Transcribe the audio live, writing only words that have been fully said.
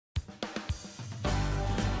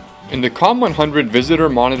In the Comm100 Visitor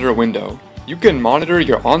Monitor window, you can monitor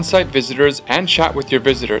your on-site visitors and chat with your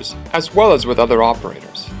visitors, as well as with other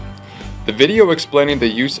operators. The video explaining the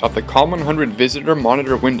use of the Comm100 Visitor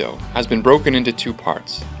Monitor window has been broken into two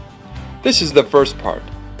parts. This is the first part,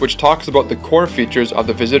 which talks about the core features of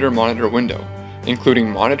the Visitor Monitor window, including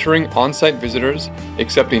monitoring on-site visitors,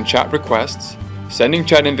 accepting chat requests, sending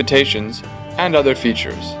chat invitations, and other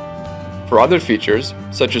features. For other features,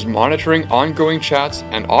 such as monitoring ongoing chats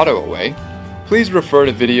and auto-away, please refer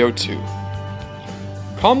to video 2.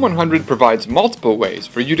 Comm100 provides multiple ways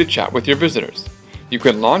for you to chat with your visitors. You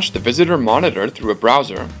can launch the Visitor Monitor through a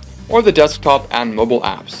browser or the desktop and mobile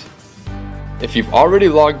apps. If you've already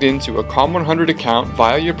logged into a Comm100 account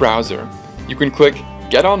via your browser, you can click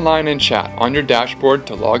Get Online and Chat on your dashboard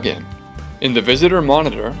to log in. In the Visitor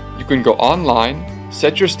Monitor, you can go online,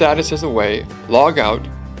 set your status as away, log out,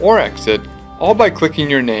 or exit, all by clicking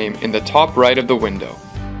your name in the top right of the window.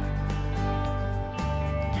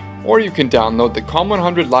 Or you can download the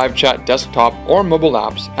Comm100 Live Chat desktop or mobile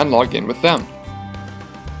apps and log in with them.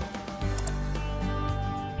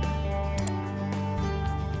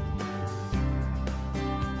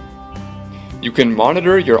 You can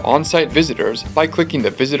monitor your on-site visitors by clicking the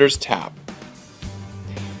Visitors tab.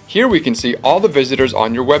 Here we can see all the visitors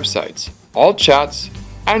on your websites, all chats,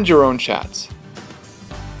 and your own chats.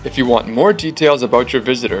 If you want more details about your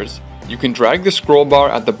visitors, you can drag the scroll bar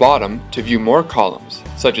at the bottom to view more columns,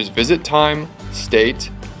 such as visit time, state,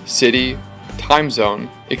 city, time zone,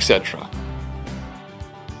 etc.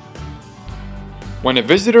 When a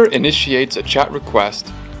visitor initiates a chat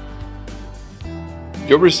request,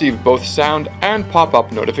 you'll receive both sound and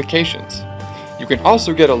pop-up notifications. You can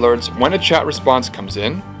also get alerts when a chat response comes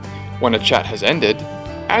in, when a chat has ended,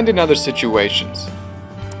 and in other situations.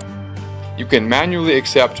 You can manually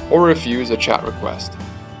accept or refuse a chat request.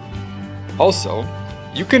 Also,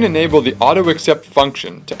 you can enable the auto-accept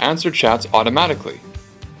function to answer chats automatically.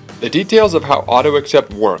 The details of how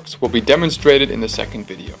auto-accept works will be demonstrated in the second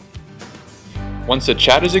video. Once a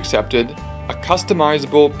chat is accepted, a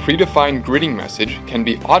customizable, predefined greeting message can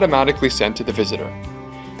be automatically sent to the visitor.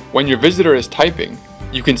 When your visitor is typing,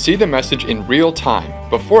 you can see the message in real time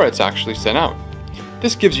before it's actually sent out.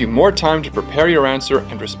 This gives you more time to prepare your answer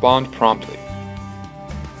and respond promptly.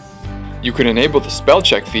 You can enable the spell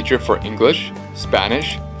check feature for English,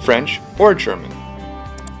 Spanish, French, or German.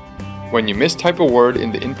 When you mistype a word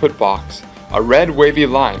in the input box, a red wavy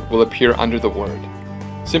line will appear under the word.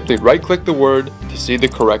 Simply right-click the word to see the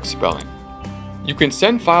correct spelling. You can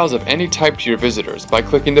send files of any type to your visitors by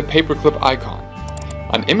clicking the paperclip icon.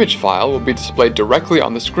 An image file will be displayed directly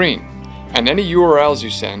on the screen, and any URLs you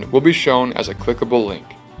send will be shown as a clickable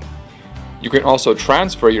link. You can also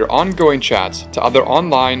transfer your ongoing chats to other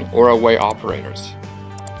online or away operators.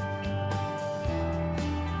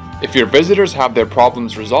 If your visitors have their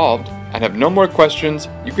problems resolved and have no more questions,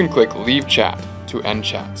 you can click Leave Chat to end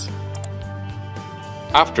chats.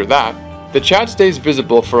 After that, the chat stays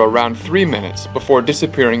visible for around 3 minutes before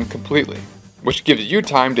disappearing completely, which gives you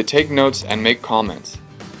time to take notes and make comments.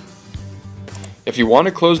 If you want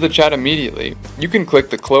to close the chat immediately, you can click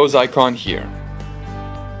the close icon here.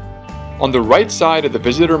 On the right side of the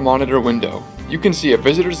Visitor Monitor window, you can see a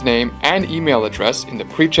visitor's name and email address in the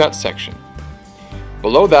pre-chat section.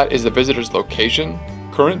 Below that is the visitor's location,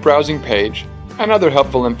 current browsing page, and other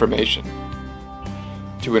helpful information.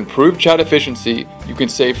 To improve chat efficiency, you can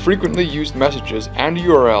save frequently used messages and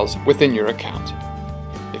URLs within your account.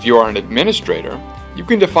 If you are an administrator, you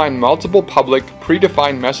can define multiple public,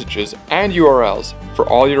 predefined messages and URLs for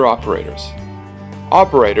all your operators.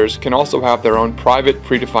 Operators can also have their own private,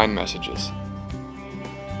 predefined messages.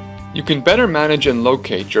 You can better manage and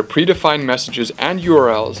locate your predefined messages and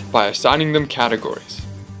URLs by assigning them categories.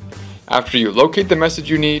 After you locate the message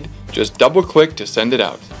you need, just double-click to send it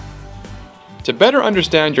out. To better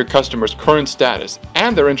understand your customer's current status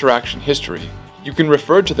and their interaction history, you can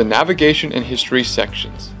refer to the Navigation and History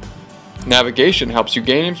sections. Navigation helps you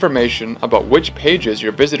gain information about which pages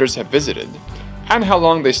your visitors have visited and how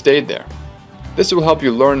long they stayed there. This will help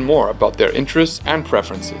you learn more about their interests and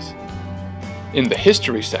preferences. In the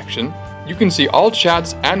History section, you can see all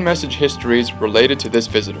chats and message histories related to this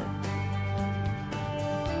visitor.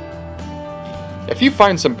 If you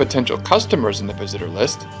find some potential customers in the visitor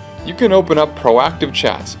list, you can open up proactive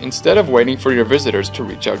chats instead of waiting for your visitors to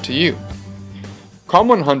reach out to you.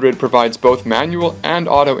 Comm100 provides both manual and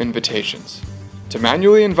auto invitations. To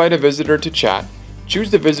manually invite a visitor to chat,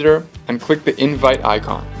 choose the visitor and click the invite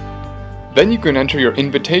icon. Then you can enter your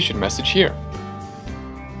invitation message here.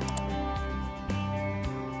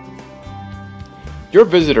 your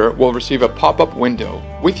visitor will receive a pop-up window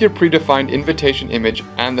with your predefined invitation image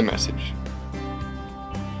and the message.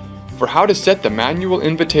 For how to set the manual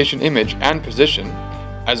invitation image and position,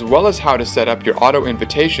 as well as how to set up your auto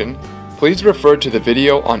invitation, please refer to the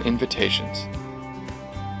video on invitations.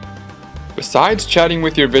 Besides chatting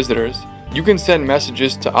with your visitors, you can send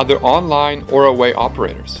messages to other online or away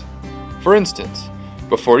operators. For instance,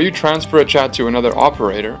 before you transfer a chat to another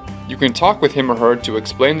operator, you can talk with him or her to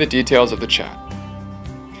explain the details of the chat.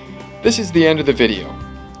 This is the end of the video.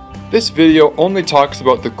 This video only talks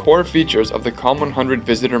about the core features of the Comm100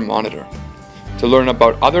 Visitor Monitor. To learn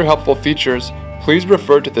about other helpful features, please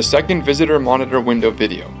refer to the second Visitor Monitor Window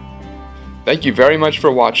video. Thank you very much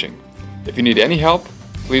for watching. If you need any help,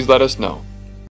 please let us know.